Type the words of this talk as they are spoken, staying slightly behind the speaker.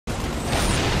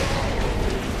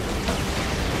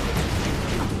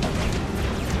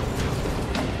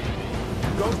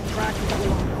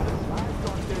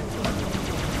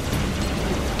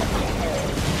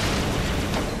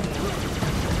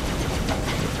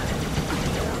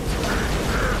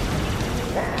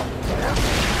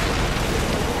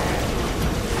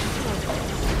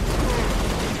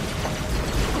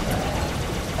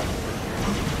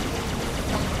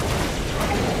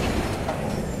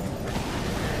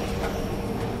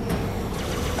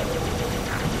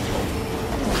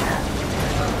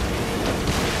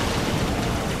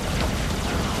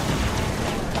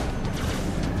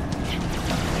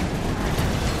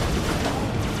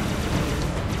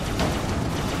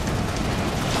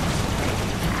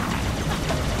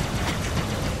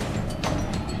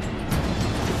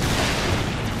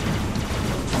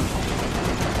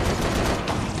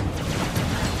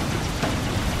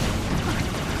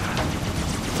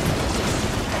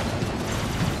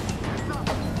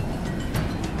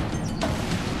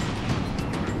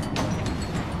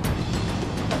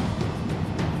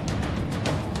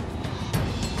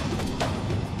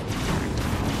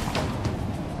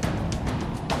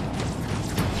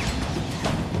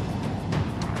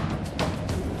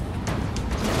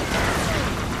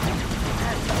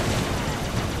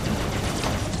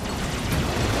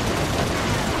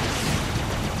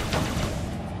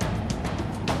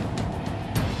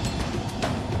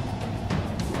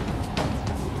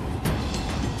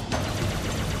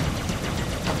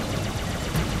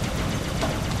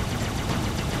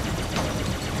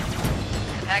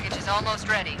almost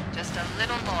ready. Just a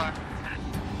little more.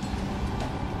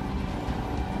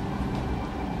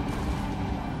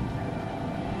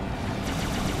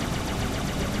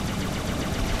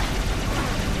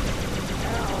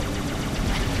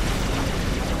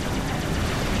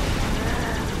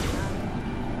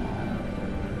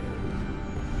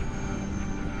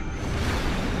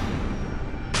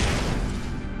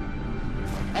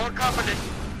 All company,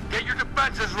 get your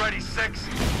defenses ready, 6.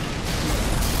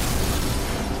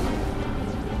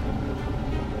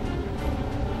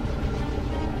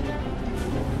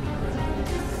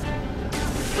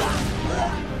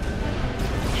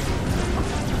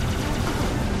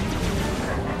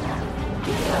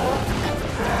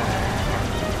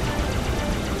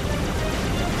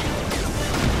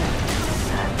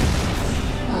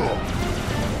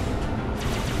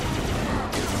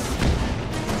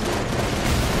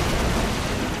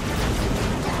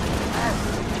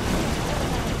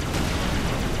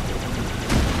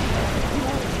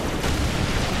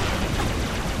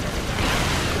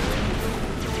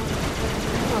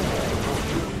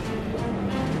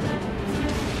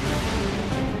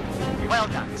 Well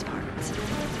done, Spartans.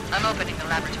 I'm opening the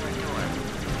laboratory door.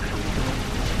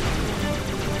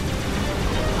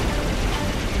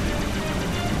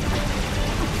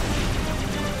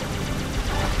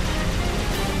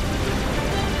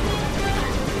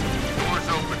 Doors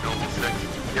open, Noble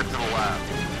 6. Get to the lab.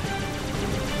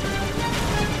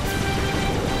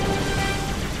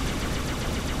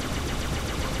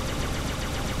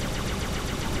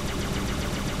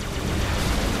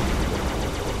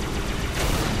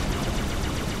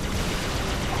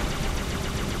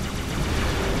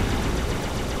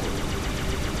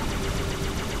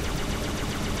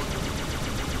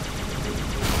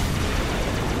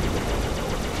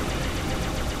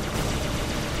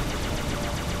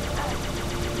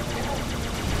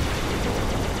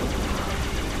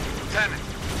 Lieutenant,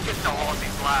 get to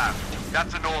Halsey's lab.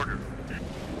 That's an order.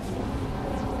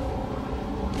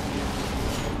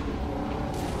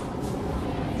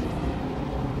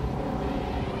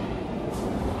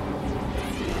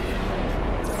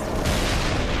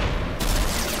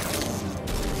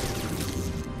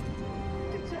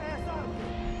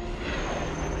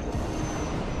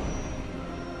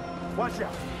 Watch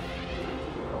out.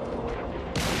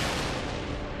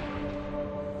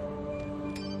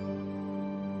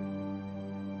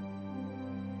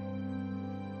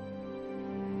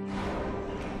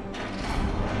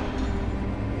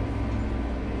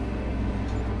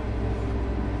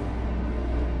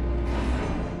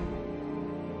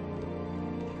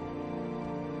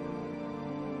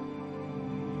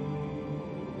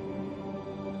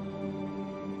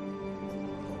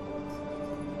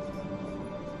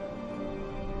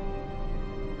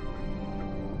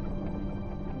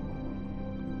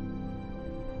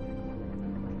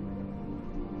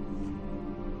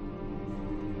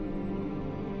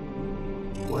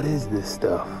 What is this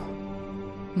stuff?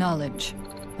 Knowledge.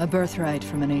 A birthright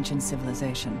from an ancient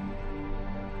civilization.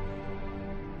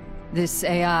 This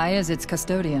AI is its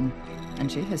custodian,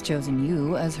 and she has chosen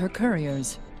you as her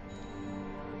couriers.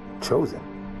 Chosen?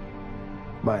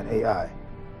 By an AI?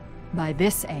 By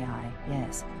this AI,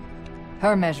 yes.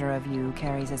 Her measure of you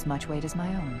carries as much weight as my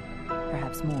own,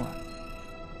 perhaps more.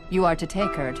 You are to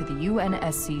take her to the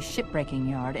UNSC shipbreaking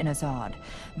yard in Azad.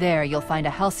 There, you'll find a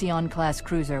Halcyon-class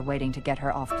cruiser waiting to get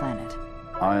her off-planet.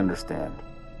 I understand.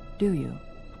 Do you?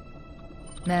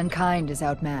 Mankind is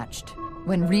outmatched.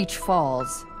 When Reach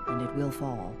falls, and it will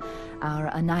fall, our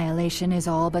annihilation is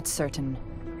all but certain.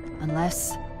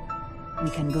 Unless we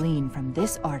can glean from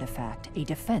this artifact a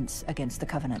defense against the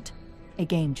Covenant. A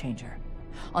game-changer.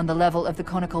 On the level of the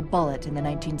conical bullet in the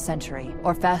 19th century,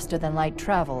 or faster-than-light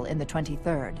travel in the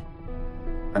 23rd.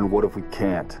 And what if we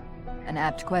can't? An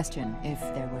apt question, if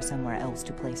there were somewhere else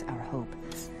to place our hope.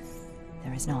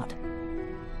 There is not.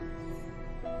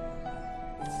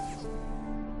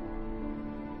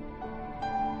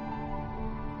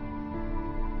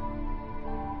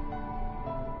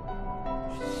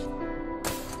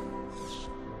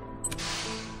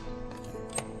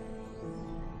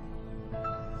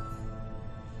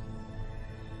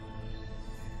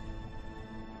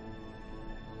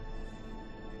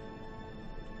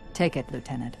 Take it,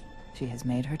 Lieutenant. She has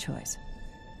made her choice.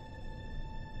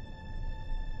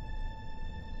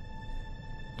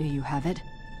 Do you have it?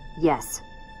 Yes,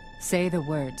 Say the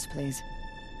words, please.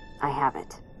 I have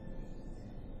it.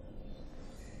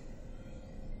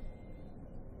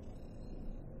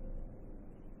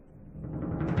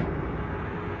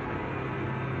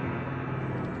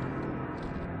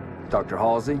 Dr.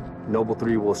 Halsey, Noble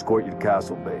 3 will escort you to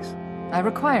Castle Base. I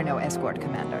require no escort,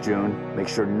 Commander. June, make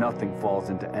sure nothing falls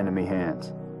into enemy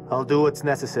hands. I'll do what's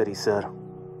necessary, sir.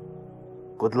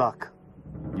 Good luck.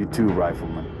 You too,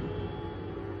 Rifleman.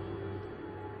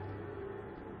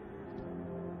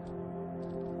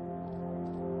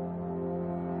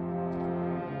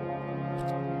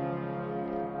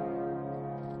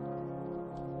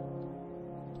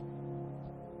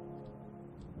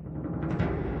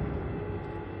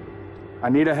 I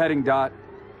need a heading, Dot.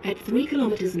 At 3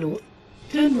 kilometers north,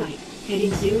 turn right,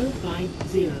 heading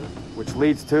 050. Which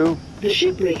leads to? The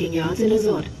shipbreaking yards in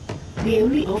Azod, the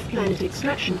only off-planet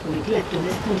extraction point left on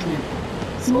this continent.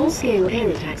 Small-scale air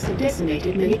attacks have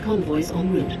decimated many convoys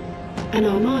en route. An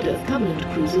armada of Covenant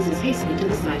cruisers is hastening to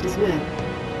the site as well.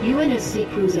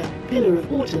 UNSC cruiser Pillar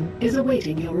of Autumn is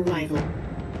awaiting your arrival.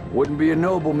 Wouldn't be a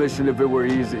noble mission if it were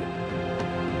easy.